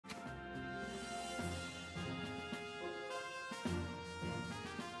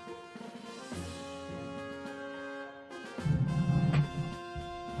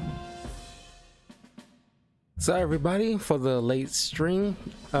Sorry everybody for the late stream.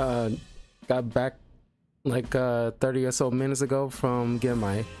 Got back like 30 or so minutes ago from getting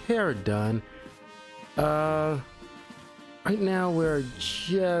my hair done. Right now we're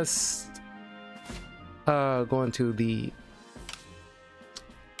just going to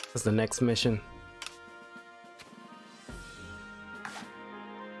what's the next mission?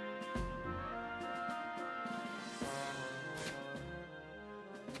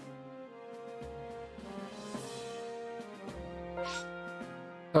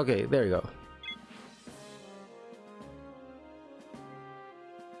 Okay, there you go.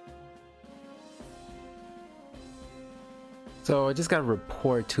 So I just got a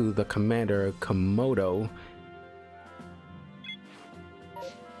report to the commander, Komodo.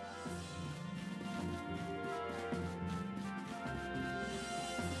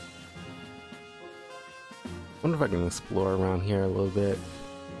 Wonder if I can explore around here a little bit.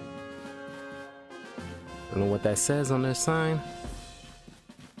 I don't know what that says on their sign.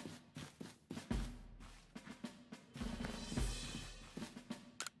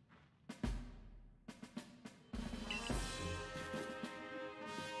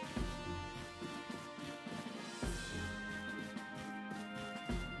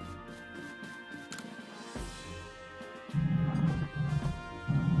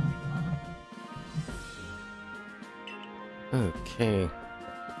 Okay.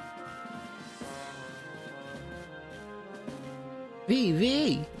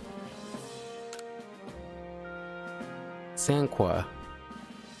 VV Sanqua.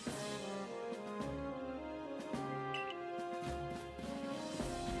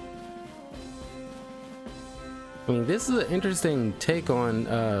 I mean, this is an interesting take on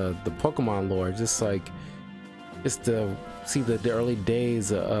the Pokemon lore. Just to see the early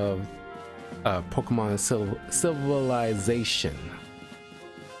days of Pokemon civilization.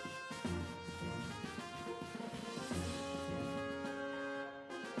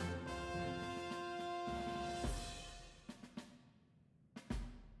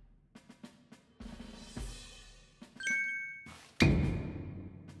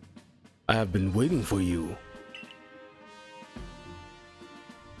 I have been waiting for you.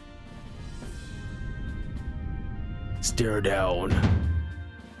 Stare down.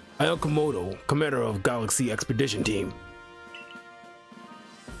 I am Komodo, commander of Galaxy Expedition Team.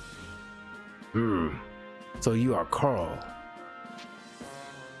 So you are Carl.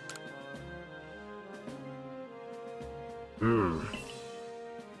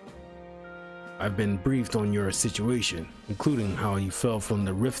 I've been briefed on your situation, including how you fell from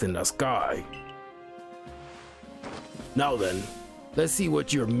the rift in the sky. Now then, let's see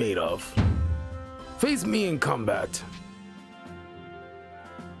what you're made of. Face me in combat.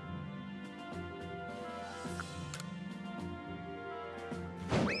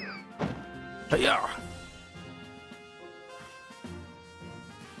 Yeah.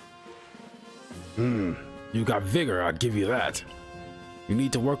 You got vigor, I'll give you that. You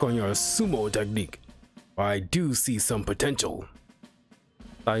need to work on your sumo technique, but I do see some potential.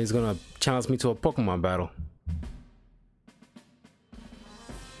 Thought he's gonna challenge me to a Pokemon battle.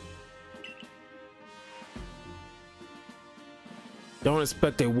 Don't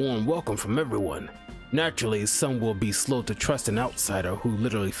expect a warm welcome from everyone. Naturally, some will be slow to trust an outsider who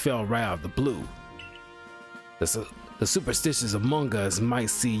literally fell right out of the blue. The superstitious among us might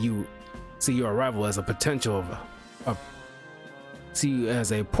see your arrival as a potential see you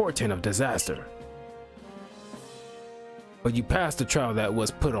as a portent of disaster. But you passed the trial that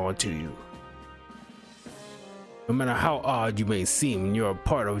was put onto you. No matter how odd you may seem, you're a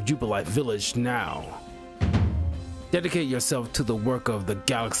part of Jubilife Village now. Dedicate yourself to the work of the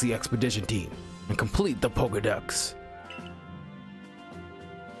Galaxy Expedition Team and complete the Pokédex.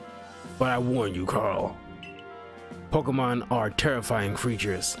 But I warn you, Carl. Pokemon are terrifying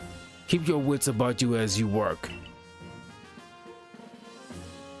creatures. Keep your wits about you as you work.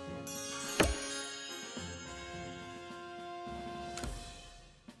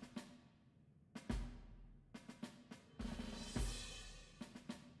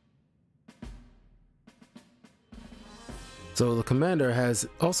 So the commander has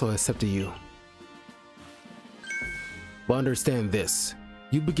also accepted you. But understand this,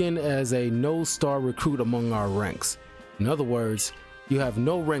 you begin as a no-star recruit among our ranks. In other words, you have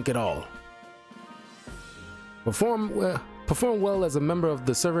no rank at all. Perform well as a member of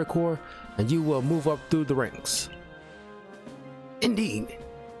the Survey Corps, and you will move up through the ranks. Indeed.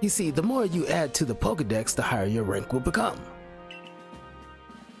 You see, the more you add to the Pokédex, the higher your rank will become.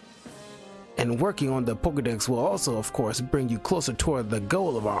 And working on the Pokédex will also, of course, bring you closer toward the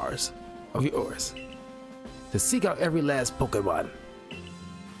goal of yours. To seek out every last Pokemon.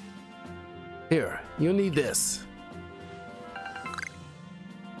 Here, you'll need this.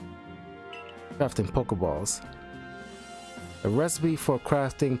 Crafting Pokeballs. A recipe for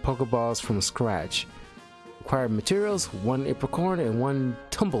crafting Pokeballs from scratch. Required materials, 1 apricorn and 1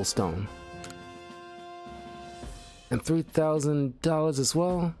 tumblestone. And $3,000 as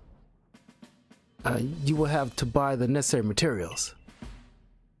well. You will have to buy the necessary materials.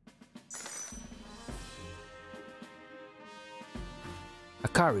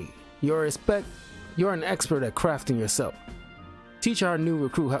 Akari, you're an expert at crafting yourself. Teach our new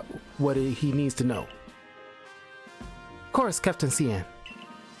recruit what he needs to know. Of course, Captain Cian.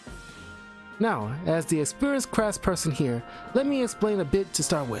 Now, as the experienced craftsperson here, let me explain a bit to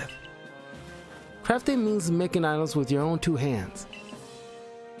start with. Crafting means making items with your own 2 hands.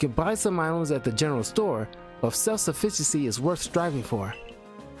 You can buy some items at the general store, but self-sufficiency is worth striving for.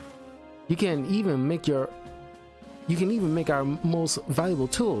 You can even make our most valuable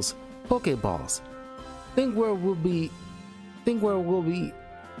tools, Pokeballs. Think where we'd be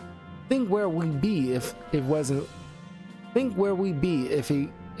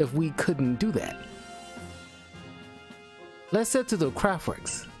if we couldn't do that. Let's head to the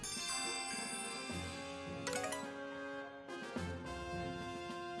craftworks.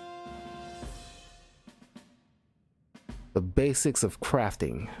 The basics of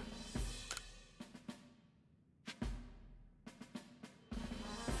crafting.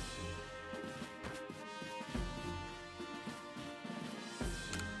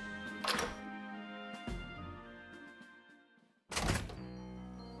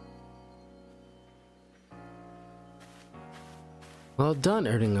 Well done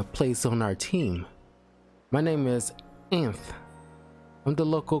earning a place on our team. My name is Anth. I'm the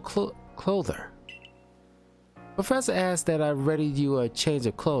local clother. Professor asked that I readied you a change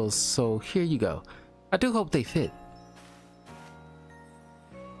of clothes, so here you go. I do hope they fit.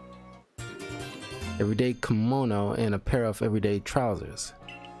 Everyday kimono and a pair of everyday trousers.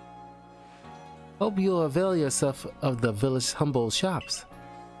 Hope you'll avail yourself of the village humble shops.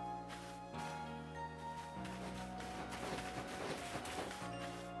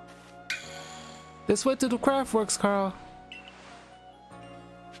 This way to the craftworks, Carl.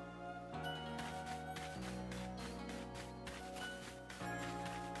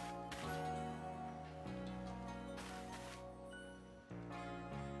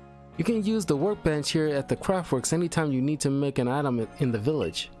 You can use the workbench here at the craftworks anytime you need to make an item in the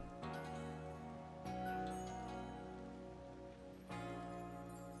village.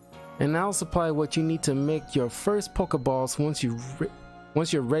 And I'll supply what you need to make your first Pokeballs once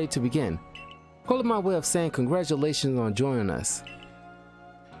you're ready to begin. Call it my way of saying congratulations on joining us.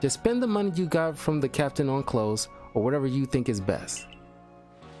 Just spend the money you got from the captain on clothes or whatever you think is best.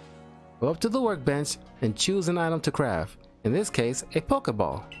 Go up to the workbench and choose an item to craft, in this case a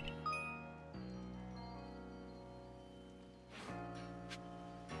Pokeball.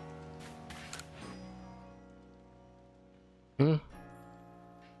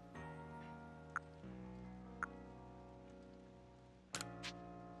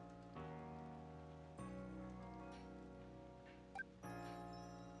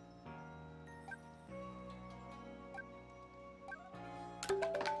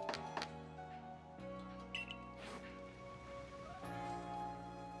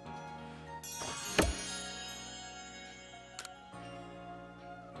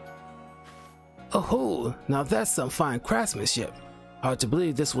 Oh, now that's some fine craftsmanship. Hard to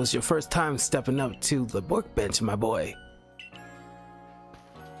believe this was your first time stepping up to the workbench, my boy.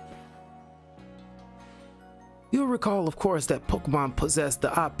 You'll recall, of course, that Pokemon possess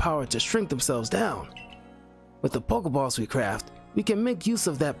the odd power to shrink themselves down. With the Pokeballs we craft, we can make use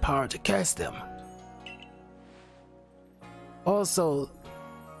of that power to catch them. Also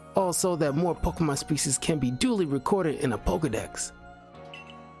that more Pokemon species can be duly recorded in a Pokedex.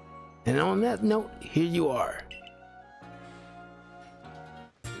 And on that note, here you are.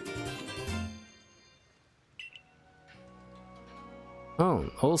 Oh,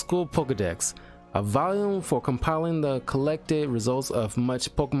 old school Pokedex. A volume for compiling the collected results of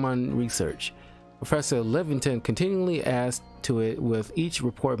much Pokemon research. Professor Levington continually adds to it with each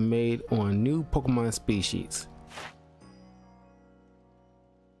report made on new Pokemon species.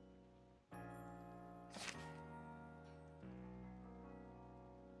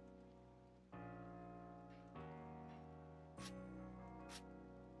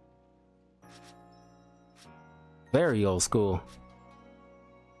 Very old school.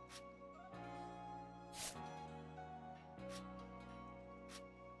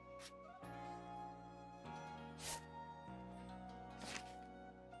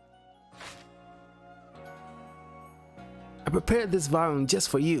 I prepared this volume just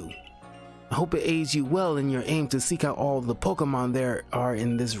for you. I hope it aids you well in your aim to seek out all the Pokemon there are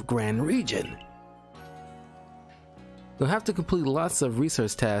in this grand region. You'll have to complete lots of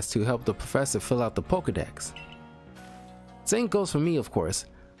research tasks to help the professor fill out the Pokedex. Same goes for me, of course.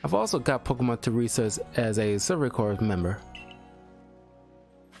 I've also got Pokemon to research as a Survey Corps member.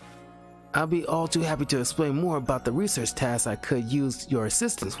 I'll be all too happy to explain more about the research tasks I could use your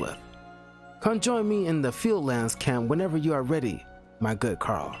assistance with. Come join me in the Fieldlands camp whenever you are ready, my good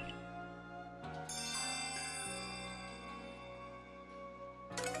Carl.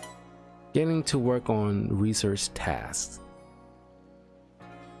 Getting to work on research tasks.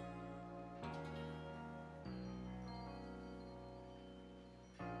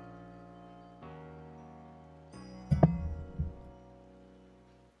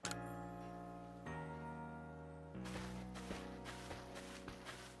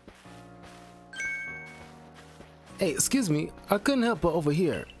 Hey, excuse me, I couldn't help but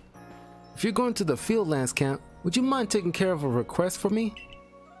overhear. If you're going to the Fieldlands camp, would you mind taking care of a request for me?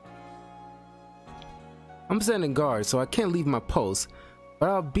 I'm standing guard, so I can't leave my post, but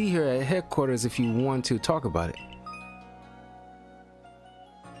I'll be here at headquarters if you want to talk about it.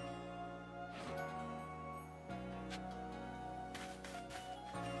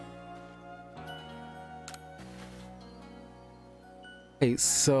 Hey,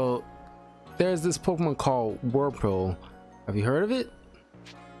 so there's this Pokemon called Whirlpool. Have you heard of it?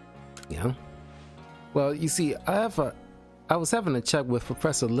 Yeah. Well, you see, I was having a chat with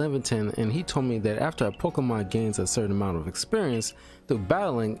Professor Livingston, and he told me that after a Pokemon gains a certain amount of experience through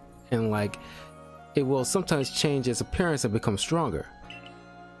battling, and it will sometimes change its appearance and become stronger.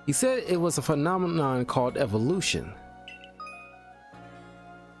 He said it was a phenomenon called evolution.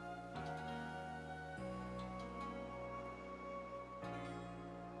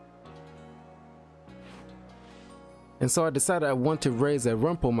 And so I decided I want to raise a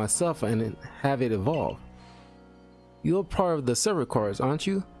Rumple myself and have it evolve. You're part of the Survey Corps, aren't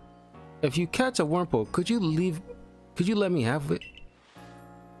you? If you catch a Wurmple, could you let me have it?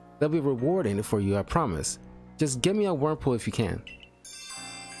 That'll be rewarding for you, I promise. Just give me a Wurmple if you can.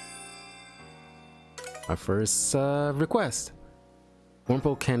 My first request.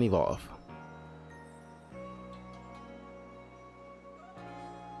 Wurmple can evolve.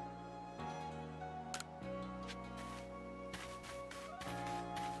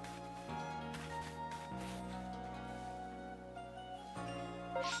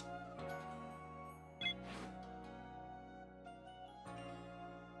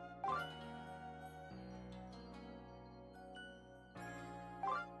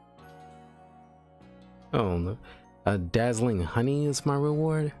 Oh no. A dazzling honey is my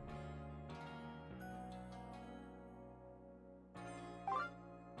reward.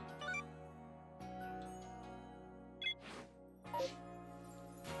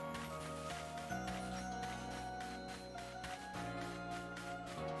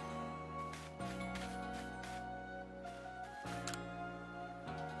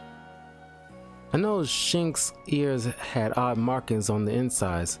 I know Shink's ears had odd markings on the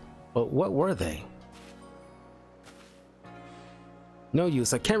insides, but what were they? No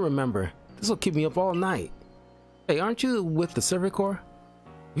use, I can't remember. This will keep me up all night. Hey, aren't you with the Survey Corps?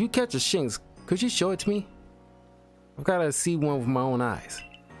 If you catch a Shinx, could you show it to me? I've got to see one with my own eyes.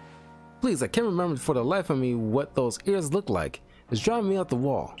 Please, I can't remember for the life of me what those ears look like. It's driving me out the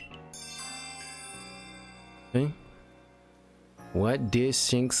wall. Okay. What did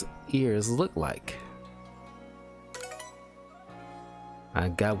Shink's ears look like? I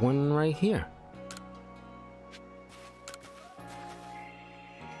got one right here.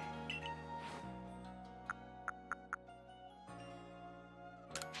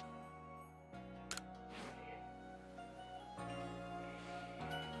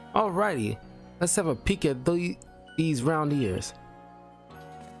 Alrighty, let's have a peek at these round ears.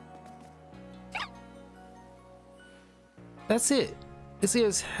 That's it. Its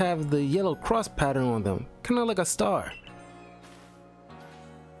ears have the yellow cross pattern on them, kind of like a star.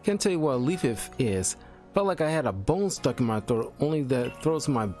 Can't tell you what a leaf is. Felt like I had a bone stuck in my throat, only that throat's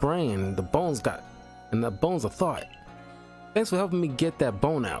my brain and the bone's a thought. Thanks for helping me get that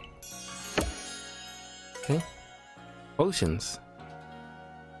bone out. Okay. Potions.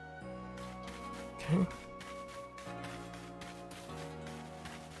 Okay.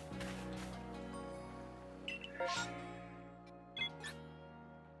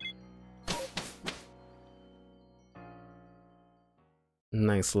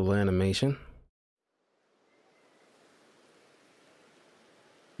 Nice little animation.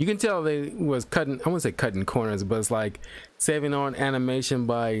 You can tell they was cutting, I wouldn't say cutting corners, but it's like saving on animation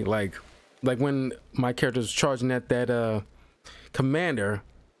by like when my character was charging at that commander.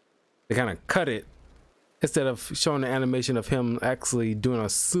 They kind of cut it instead of showing the animation of him actually doing a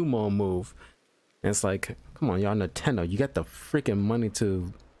sumo move. And it's like, come on, y'all, Nintendo, you got the freaking money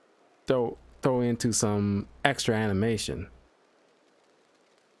to throw into some extra animation.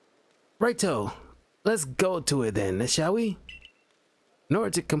 Righto, let's go to it then, shall we? In order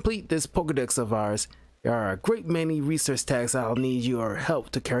to complete this Pokedex of ours, there are a great many research tasks I'll need your help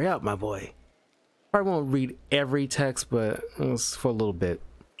to carry out, my boy. I won't read every text, but it's for a little bit.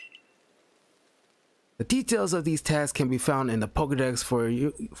 The details of these tasks can be found in the Pokedex for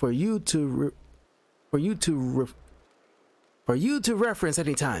you to reference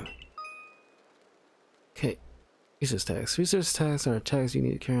anytime. Okay, research tasks. Research tasks are tasks you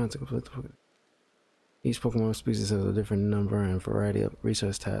need to carry out to complete the Pokedex. Each Pokemon species has a different number and variety of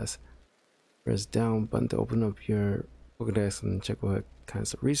research tasks. Press down button to open up your Pokedex and check what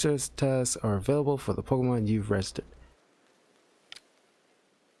kinds of research tasks are available for the Pokemon you've registered.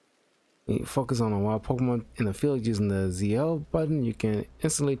 You focus on a wild Pokemon in the field using the ZL button. You can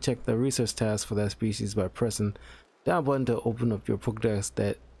instantly check the research task for that species by pressing down button to open up your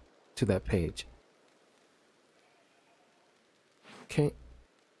Pokedex to that page. Okay.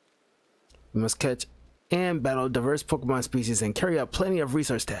 You must catch and battle diverse Pokemon species and carry out plenty of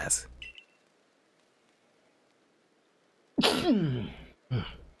research tasks.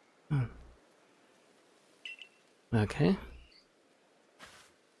 Okay.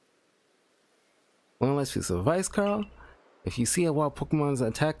 One last piece of advice, Carl. If you see a wild Pokemon's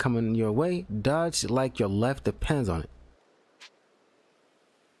attack coming your way, dodge like your life depends on it.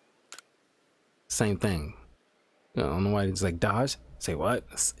 Same thing. I don't know why it's like dodge. Say what?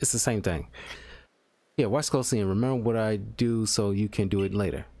 It's the same thing. Yeah, watch closely and remember what I do so you can do it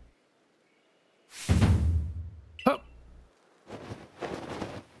later. Up.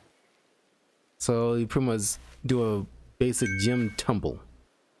 So you pretty much do a basic gym tumble.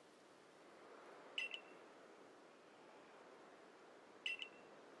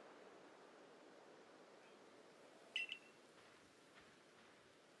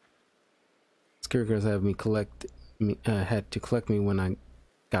 Characters have had to collect me when I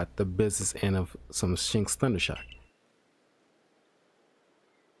got the business end of some Shinx Thundershock.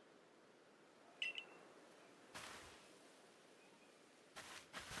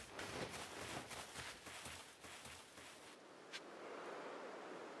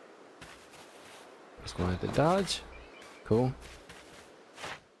 Just going to dodge. Cool.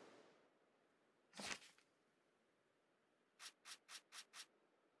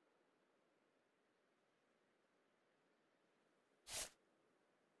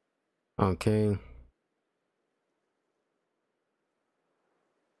 Okay.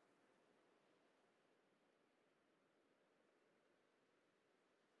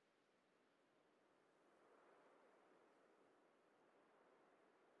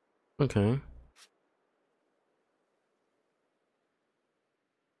 Okay.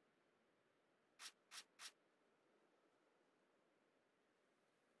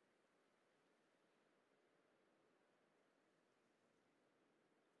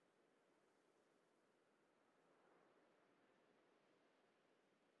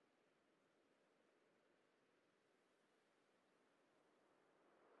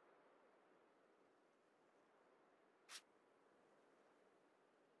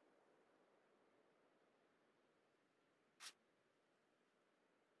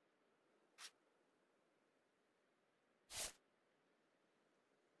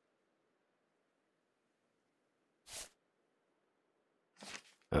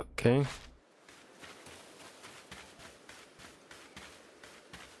 Okay.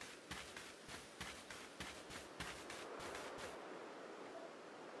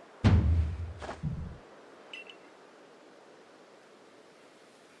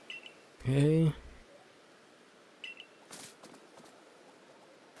 Okay.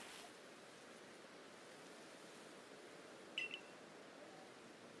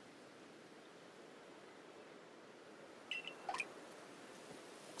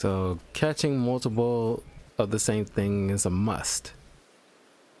 So catching multiple of the same thing is a must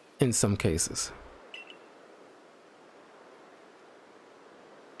in some cases.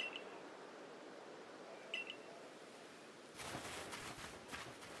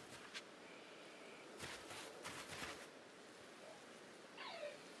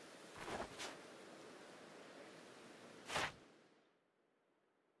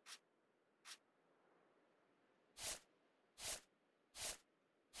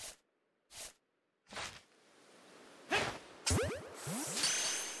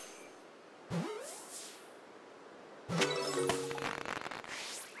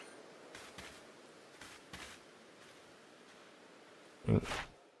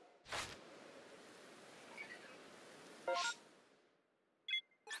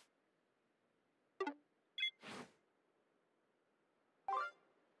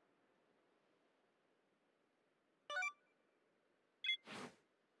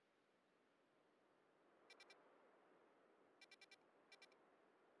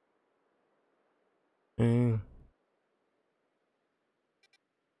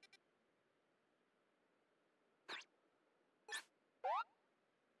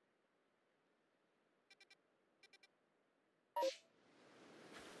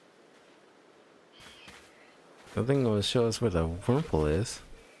 I think it'll show us where the Wurmple is.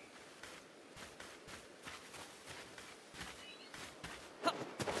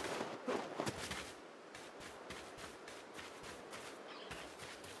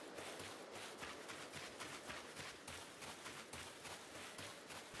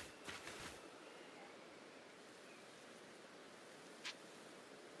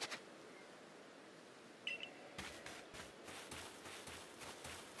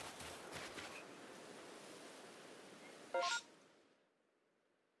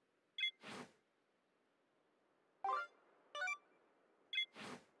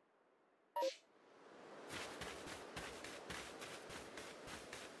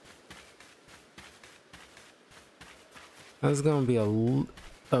 It's gonna be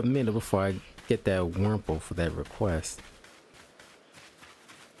a minute before I get that Wurmple for that request.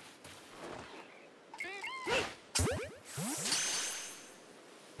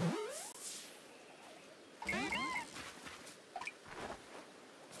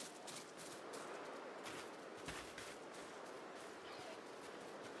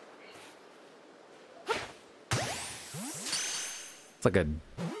 It's like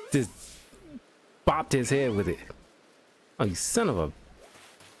just bopped his head with it. Oh, you son of a...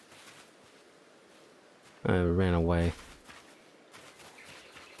 I ran away.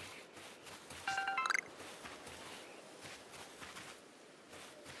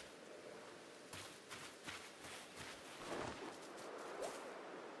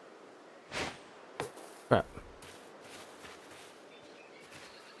 Crap.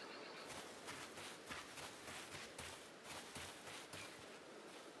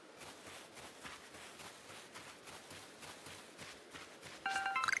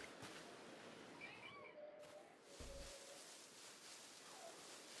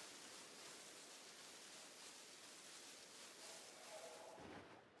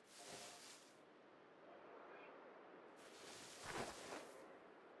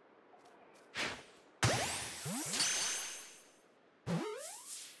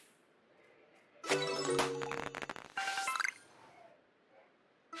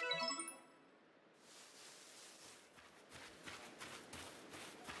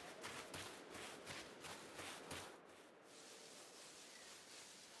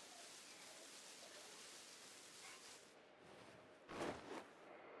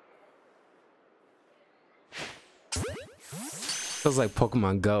 Feels like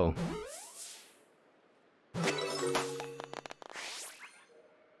Pokemon Go.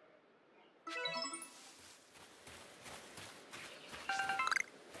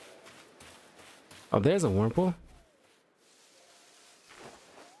 Oh, there's a Wurmple.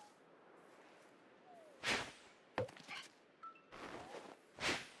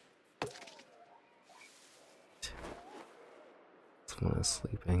 This one is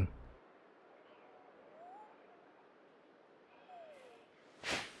sleeping.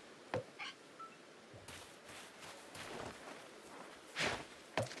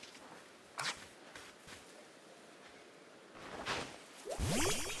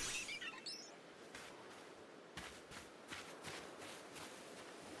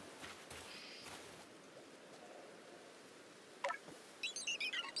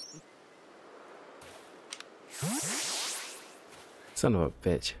 Son of a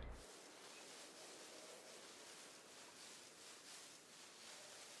bitch.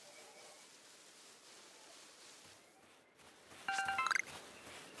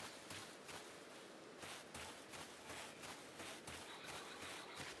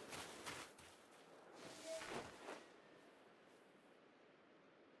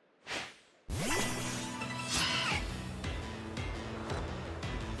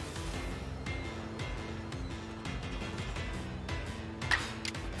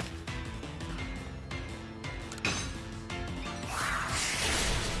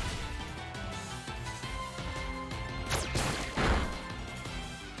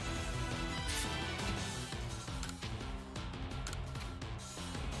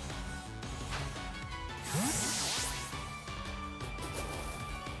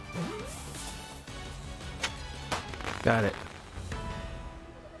 Got it.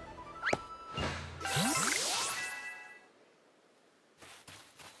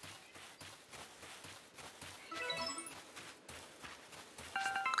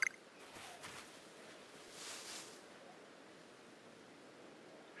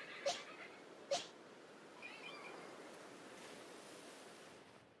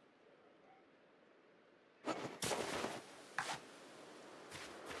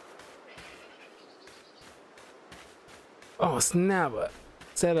 Oh snap!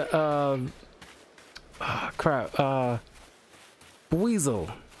 Is that a crap? Weasel!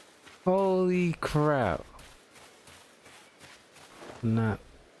 Holy crap! not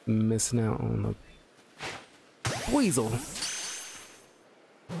missing out on the weasel.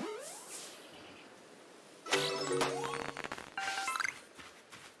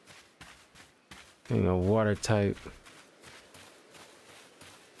 Being a water type.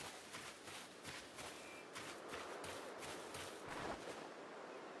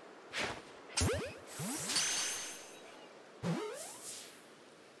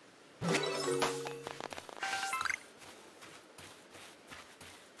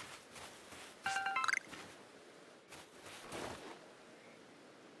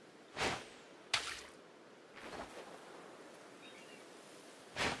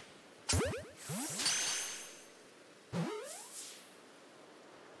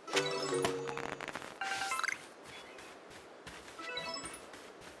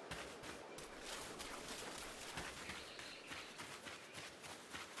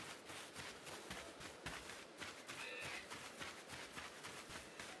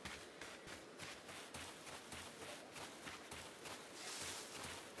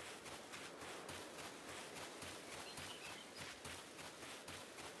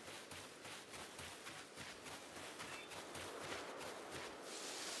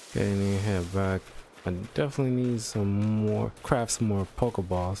 Okay, I need to head back. I definitely need some more, craft some more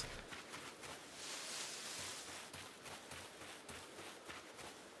Pokeballs.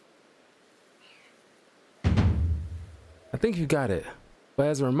 I think you got it. But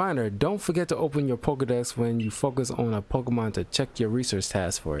as a reminder, don't forget to open your Pokedex when you focus on a Pokemon to check your research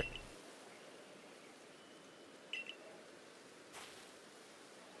task for it.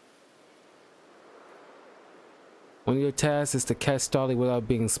 One of your tasks is to catch Starly without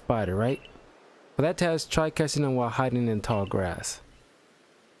being spotted, right? For that task, try catching them while hiding in tall grass.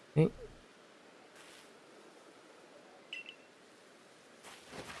 Okay.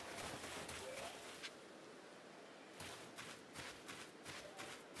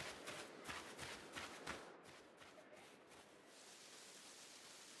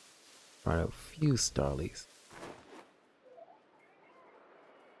 Alright, a few Starlies.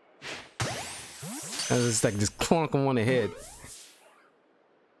 I just like just clunk them on the head.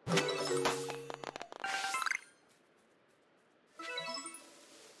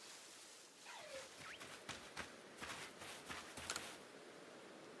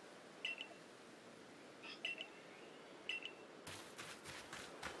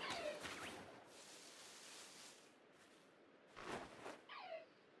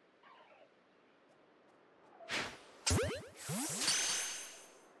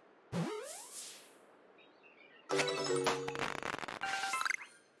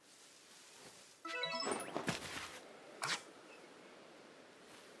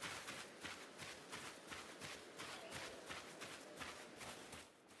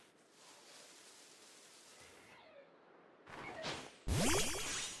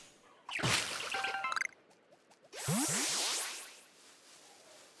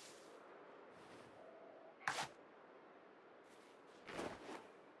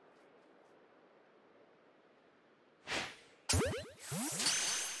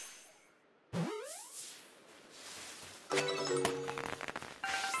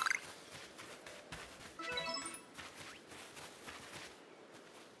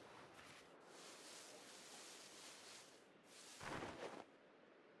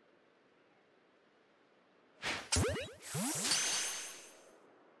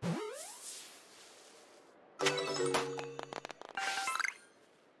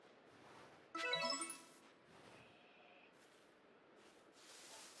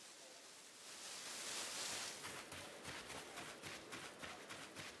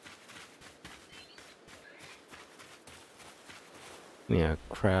 Yeah,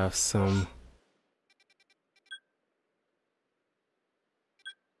 craft some.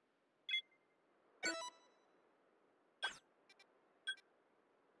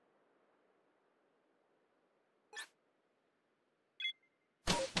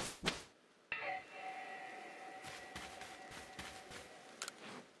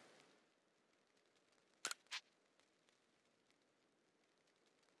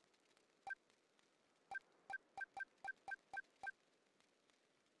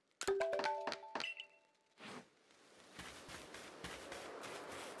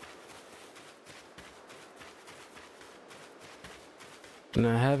 Do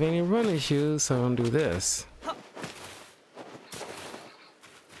not have any running shoes, so I'm gonna do this.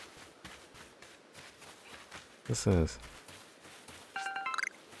 This is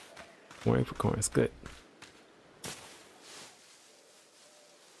more apricorns, good.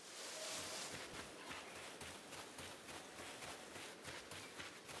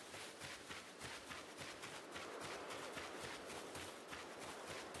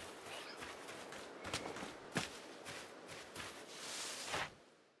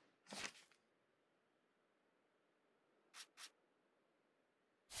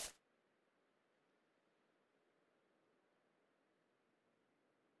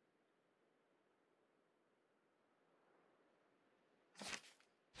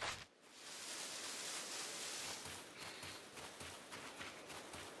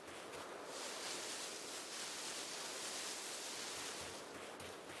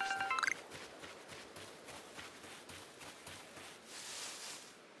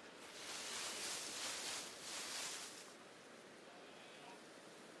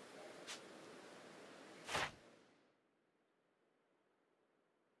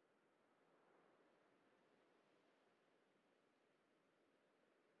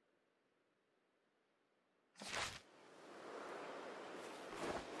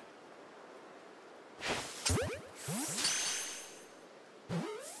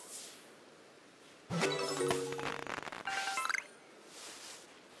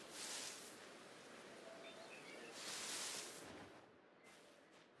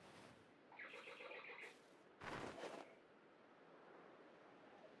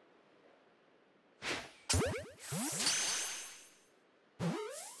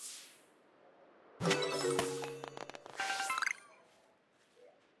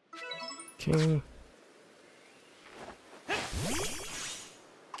 Okay.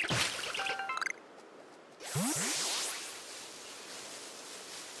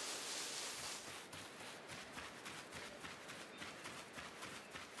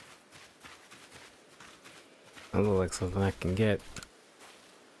 That looks like something I can get.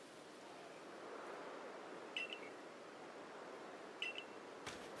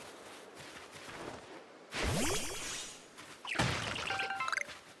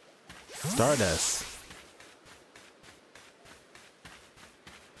 Stardust.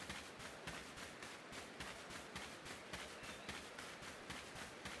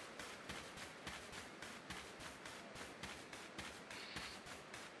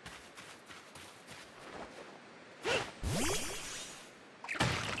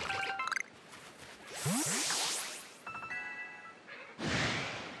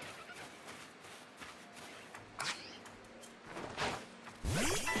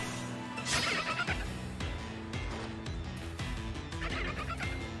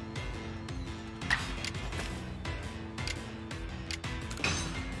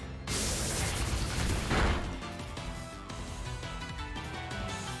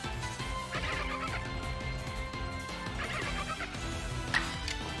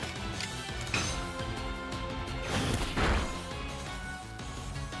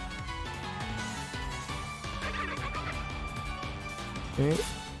 Okay.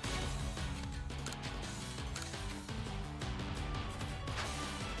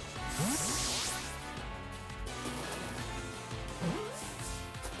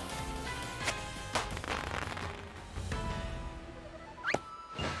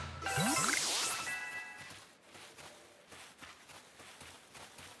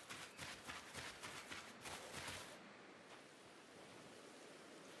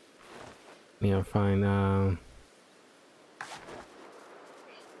 Yeah, fine.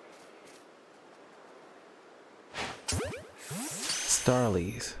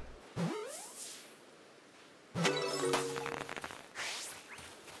 Starlies.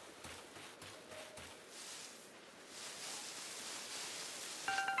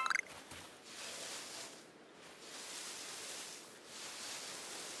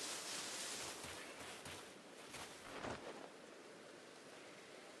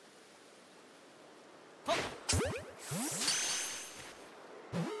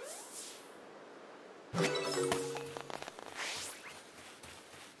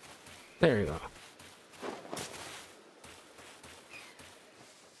 There you go.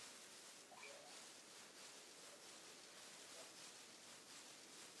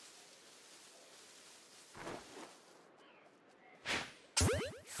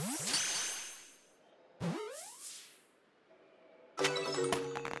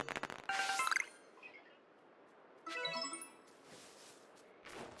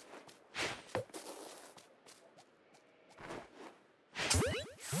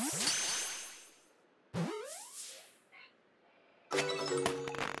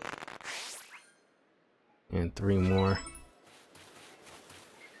 And 3 more.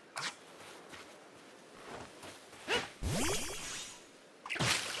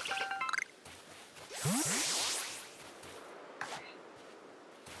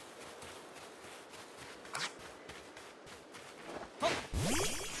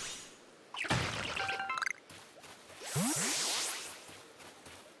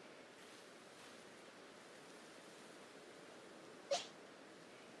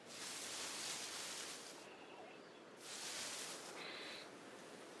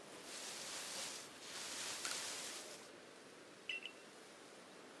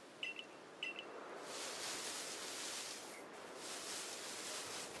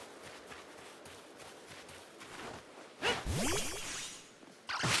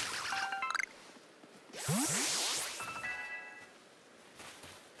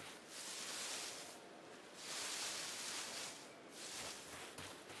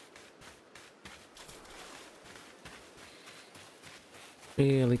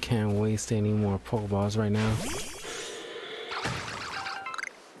 Really can't waste any more Pokeballs right now.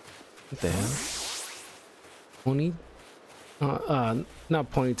 What the hell? Pony?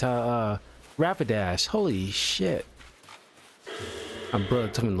 Not Ponyta, Rapidash. Holy shit. My brother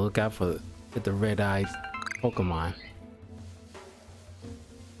told me to look out for the red-eyed Pokemon.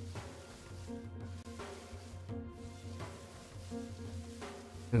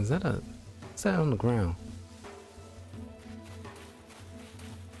 Is that on the ground?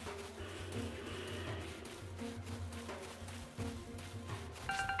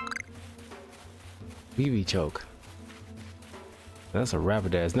 BB choke. That's a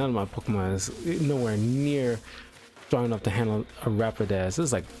Rapidash. None of my Pokemon is nowhere near strong enough to handle a Rapidash. This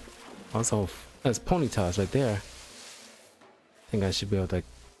is like Also, that's ponytails right there. I think I should be able to at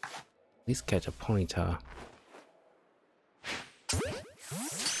least catch a ponytail.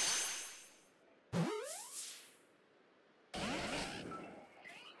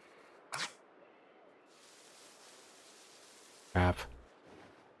 Crap.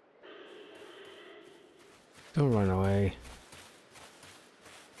 Don't run away.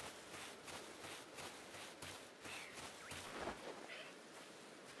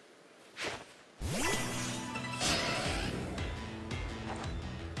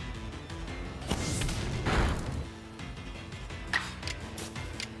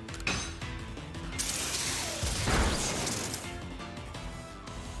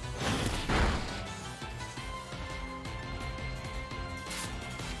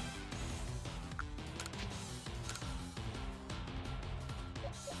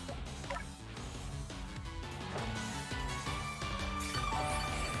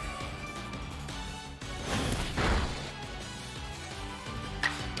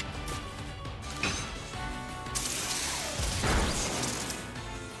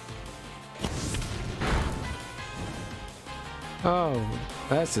 Oh,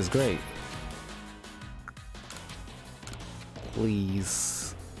 that's just great.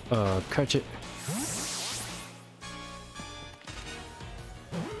 Please, catch it.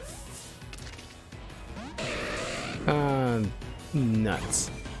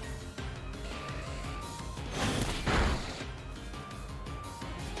 Nuts.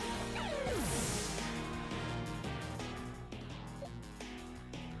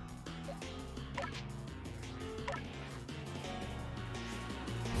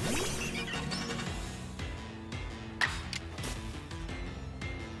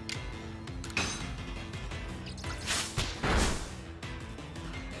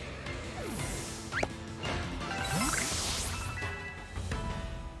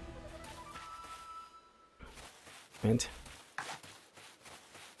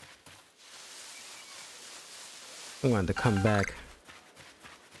 I wanted to come back.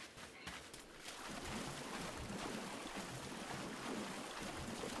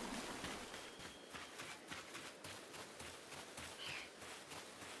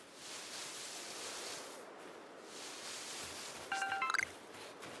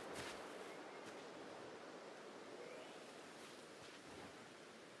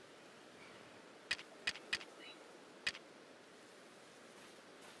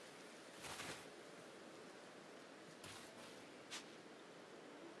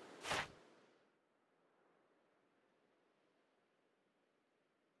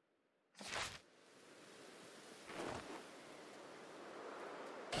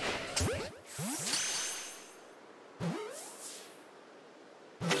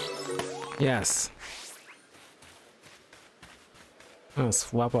 Yes. I'll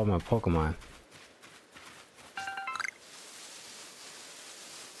swap out my Pokemon.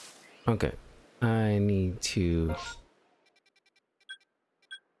 Okay. I need to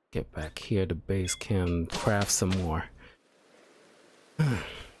get back here to base camp, craft some more.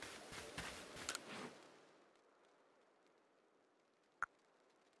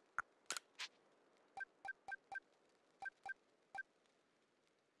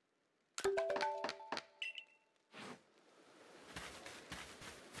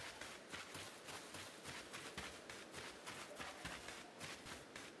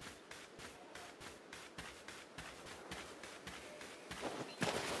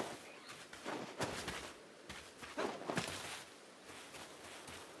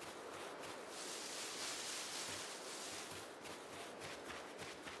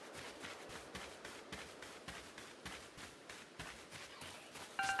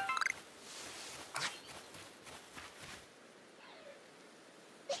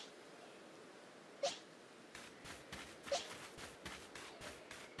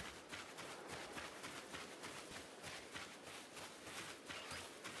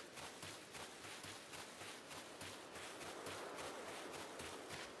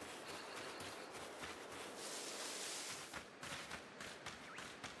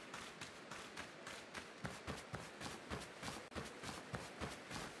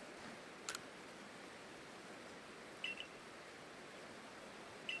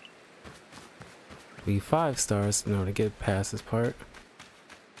 Be 5 stars in order to get past this part.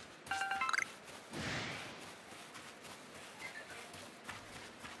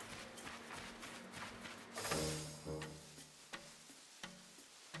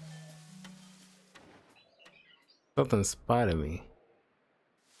 Something spotted me.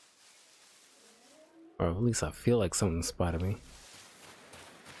 Or at least I feel like something spotted me.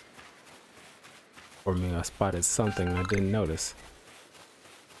 Or maybe I spotted something I didn't notice.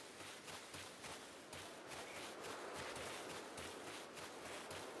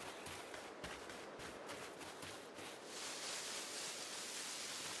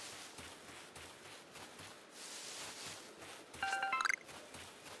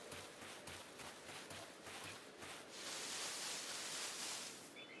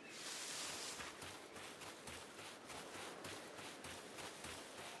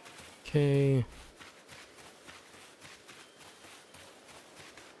 Okay.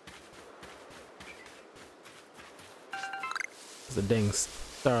 The dang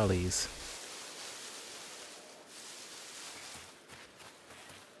starlies.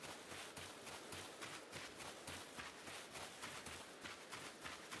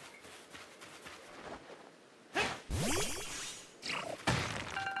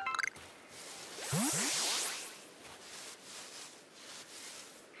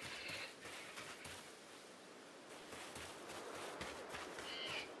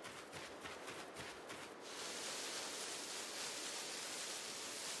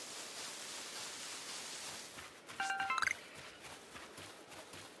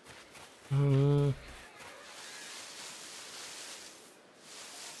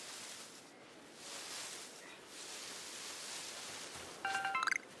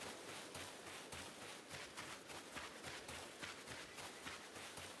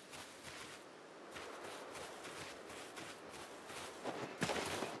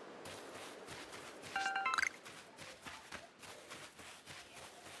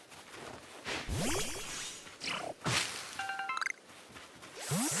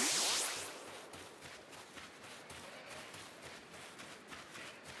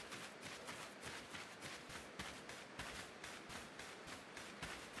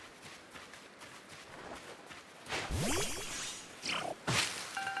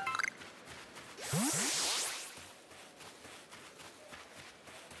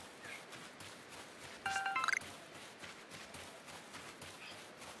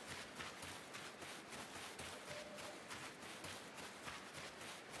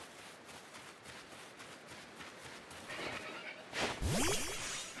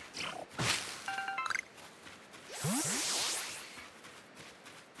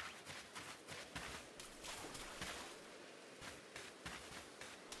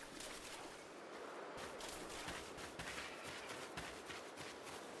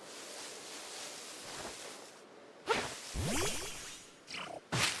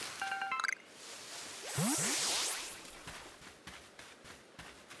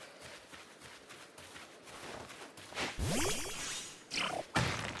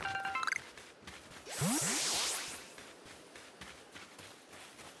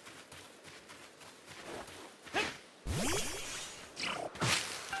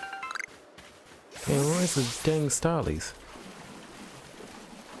 Hey, where's the dang starlies?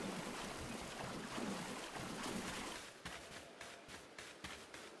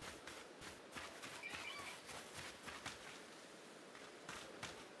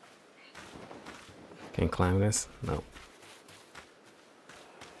 Can't climb this? No.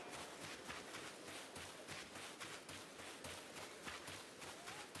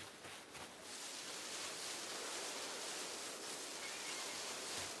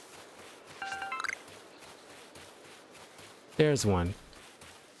 There's one.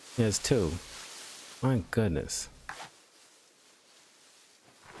 There's two. My goodness.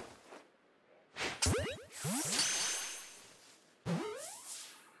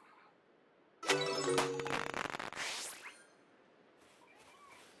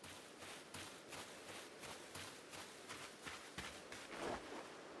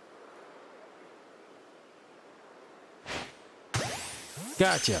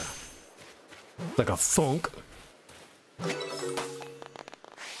 Gotcha. Like a funk.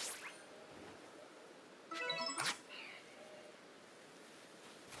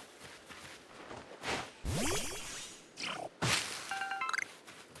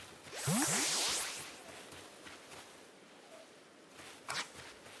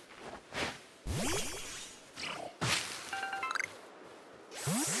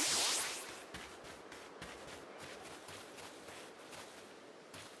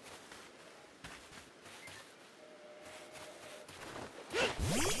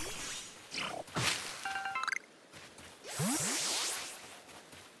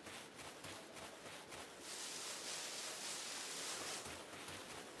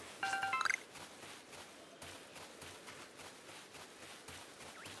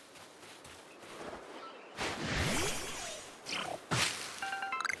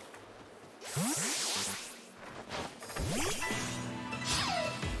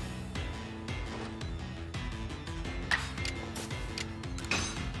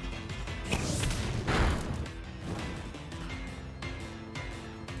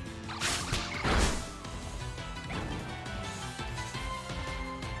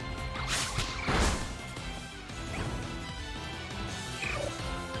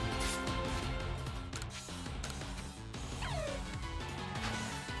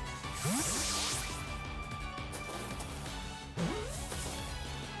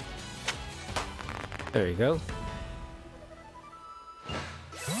 There you go.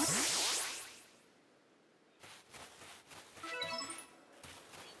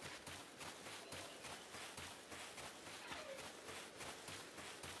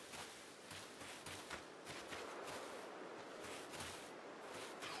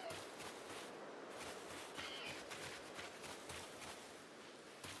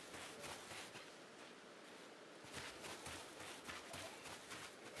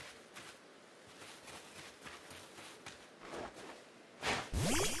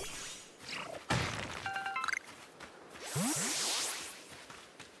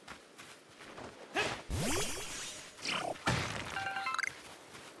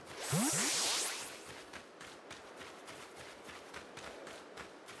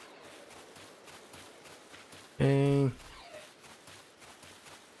 And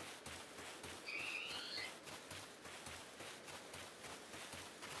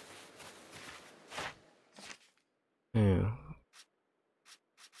yeah.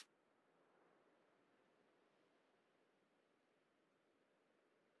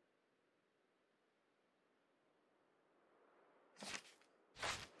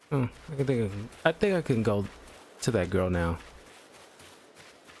 I think I can go to that girl now.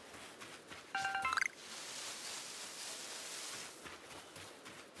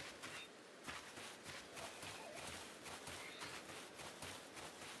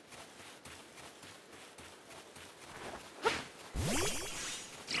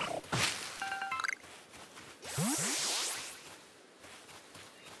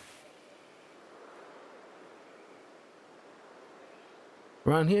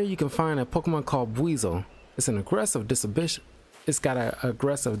 Around here you can find a Pokemon called Weasel. It's an aggressive disposition. It's got an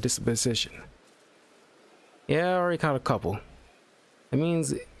aggressive disposition. Yeah, I already caught a couple. It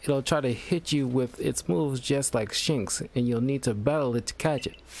means it'll try to hit you with its moves just like Shinx, and you'll need to battle it to catch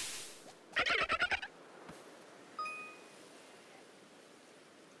it.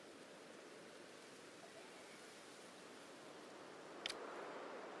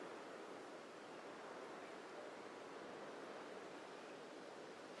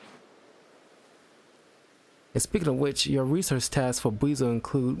 And speaking of which, your research tasks for Weasel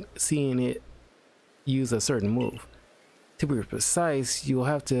include seeing it use a certain move. To be precise, you'll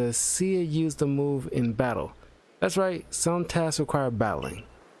have to see it use the move in battle. That's right, some tasks require battling.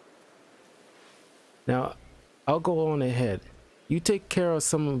 Now, I'll go on ahead. You take care of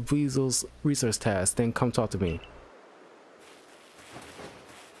some of Weasel's research tasks, then come talk to me.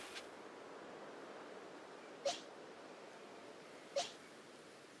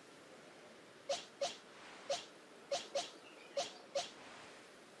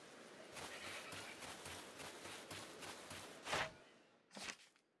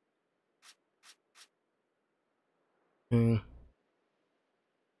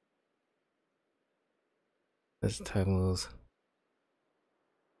 Let's type those.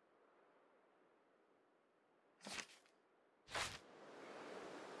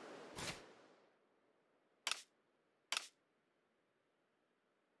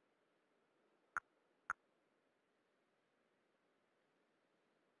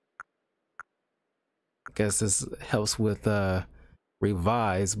 Guess this helps with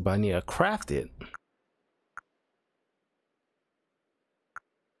revise, but I need to craft it.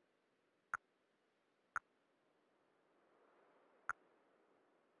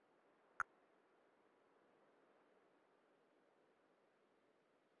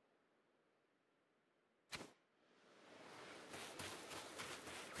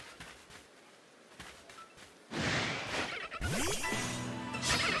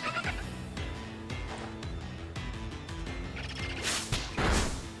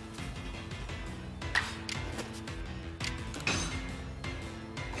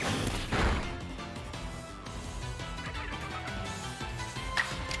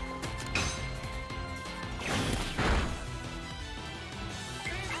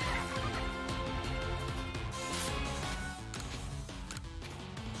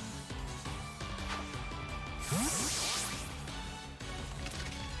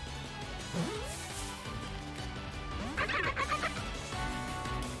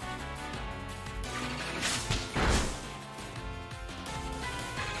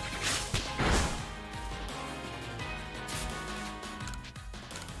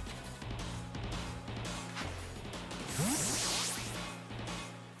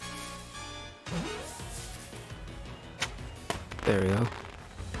 There we go.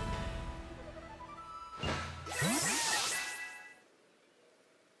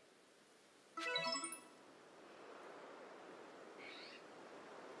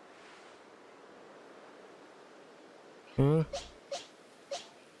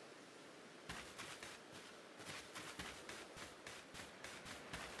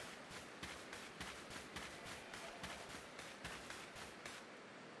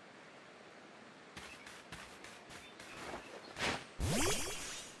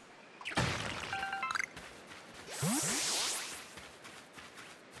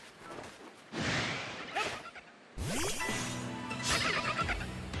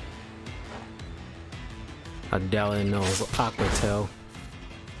 A Dalian knows Aqua Tail.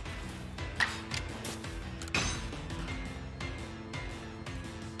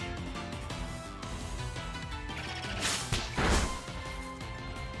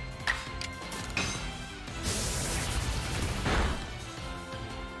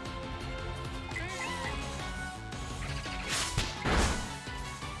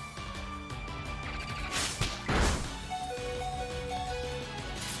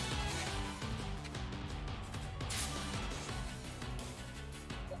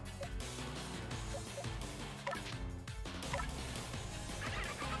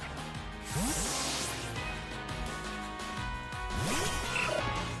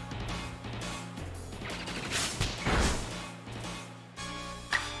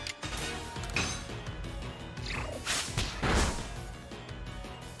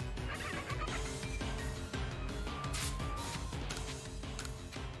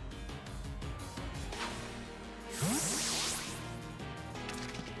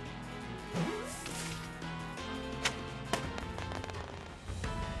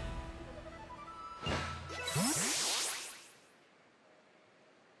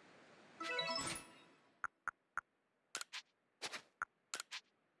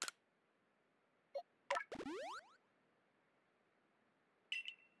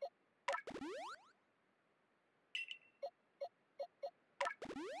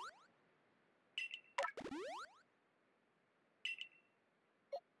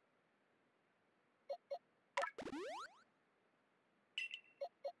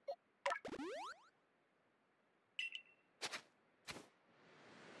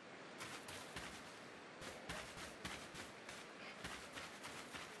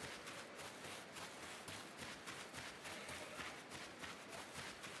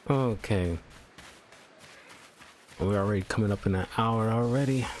 Okay. We're already coming up in an hour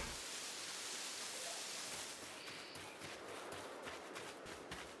already.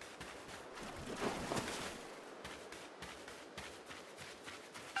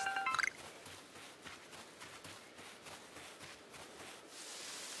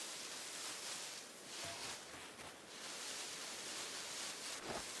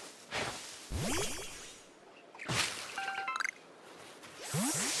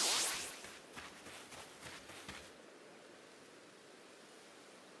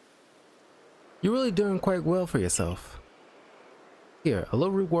 You're really doing quite well for yourself. Here, a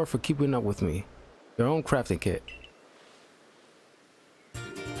little reward for keeping up with me. Your own crafting kit.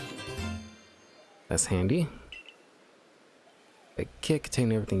 That's handy. The kit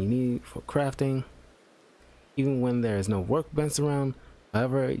contains everything you need for crafting. Even when there is no workbench around,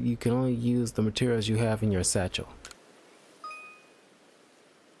 however, you can only use the materials you have in your satchel.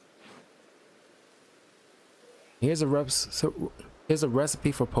 Here's a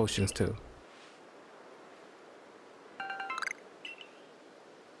recipe for potions too.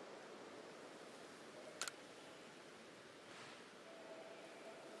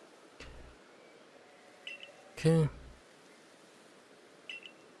 Okay.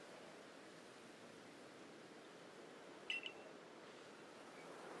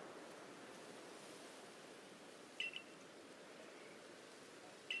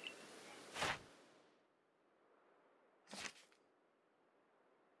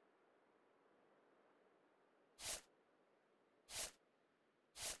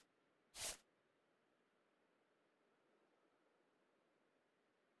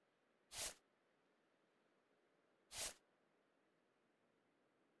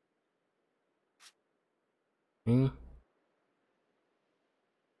 Hmm.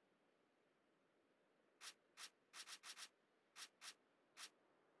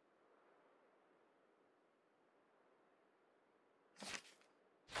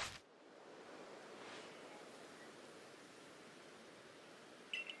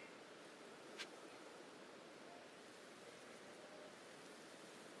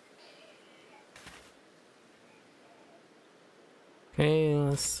 Okay,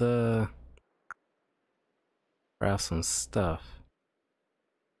 let's craft some stuff.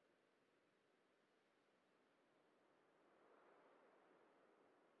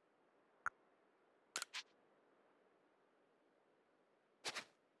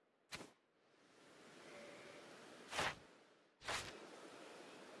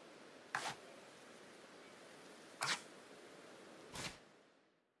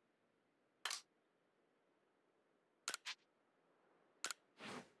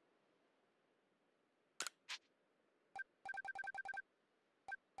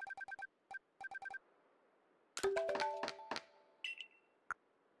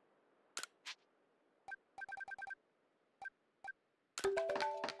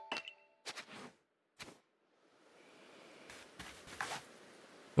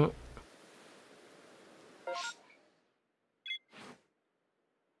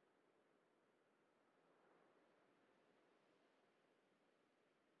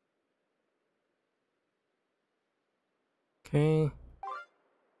 Okay.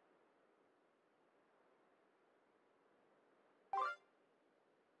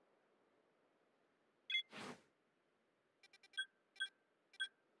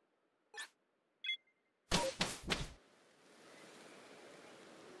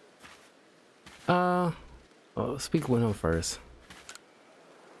 Oh, speak with him first.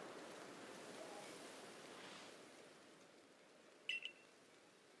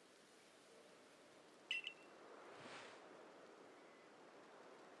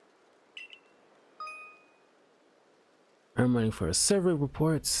 Earn money for survey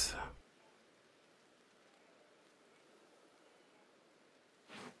reports.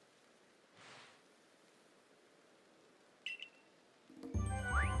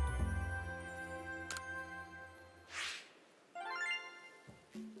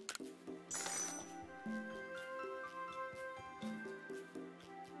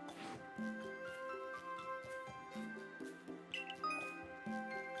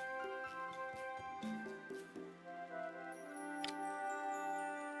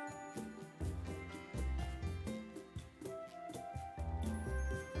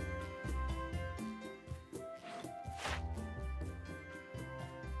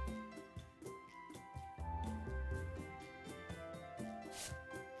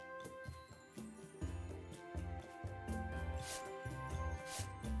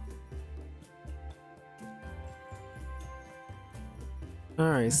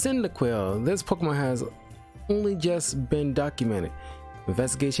 Alright, Cyndaquil. This Pokemon has only just been documented.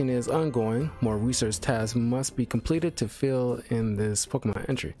 Investigation is ongoing. More research tasks must be completed to fill in this Pokemon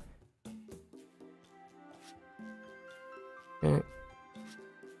entry. Okay.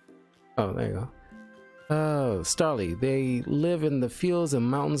 Oh, there you go. Starly. They live in the fields and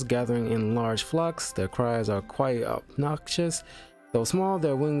mountains, gathering in large flocks. Their cries are quite obnoxious. Though small,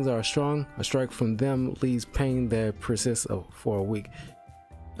 their wings are strong. A strike from them leaves pain that persists for a week.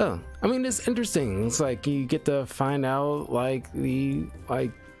 Oh, I mean, it's interesting. It's like you get to find out like the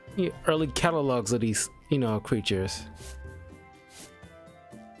early catalogs of these, creatures.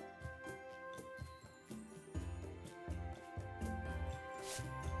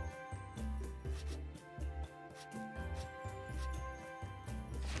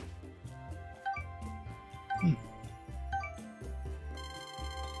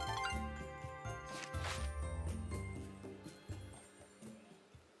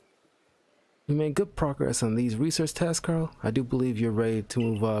 You made good progress on these research tasks, Carl. I do believe you're ready to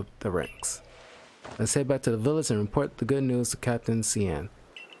move up the ranks. Let's head back to the village and report the good news to Captain Cian.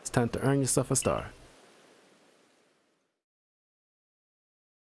 It's time to earn yourself a star.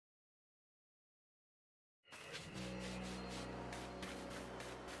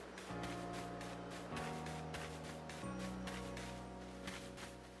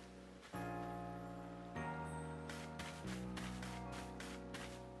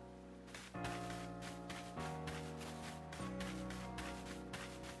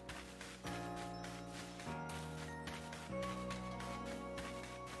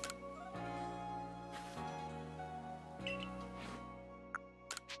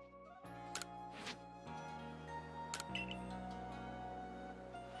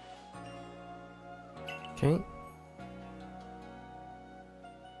 Okay.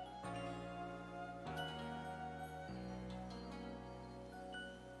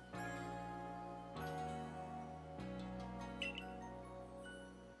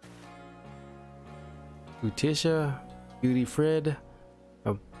 Utisha, Beauty Fred,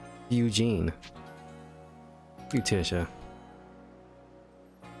 Eugene. Utisha.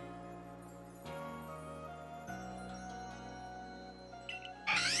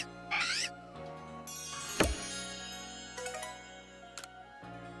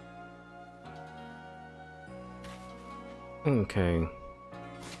 Okay.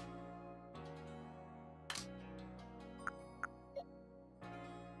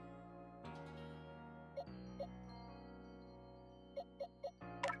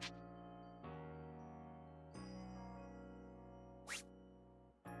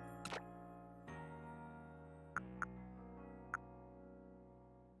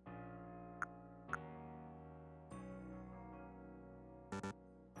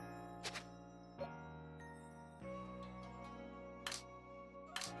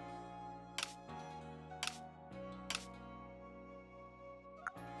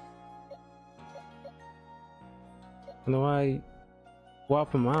 How do I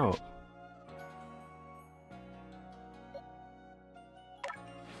swap him out?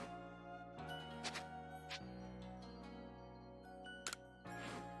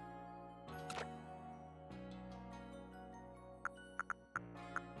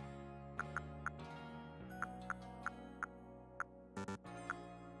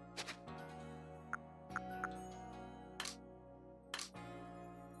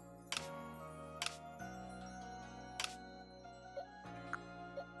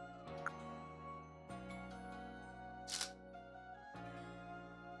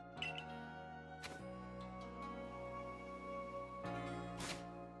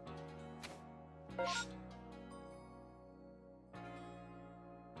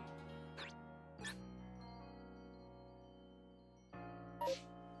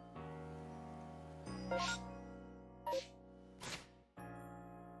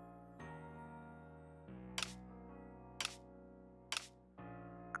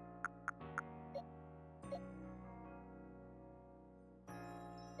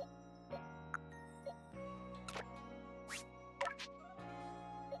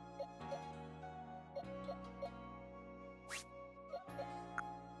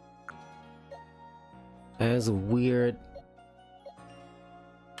 That is weird.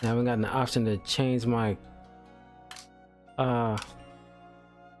 I haven't gotten the option to change my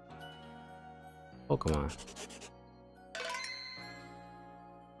Pokemon.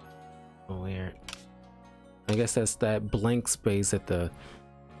 Oh, weird. I guess that's that blank space at the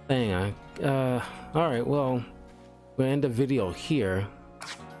thing. All right, well, we'll end the video here,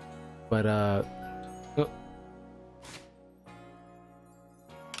 but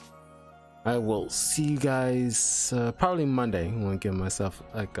I will see you guys probably Monday. I want to give myself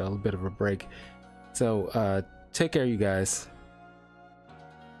like a little bit of a break. So take care, you guys.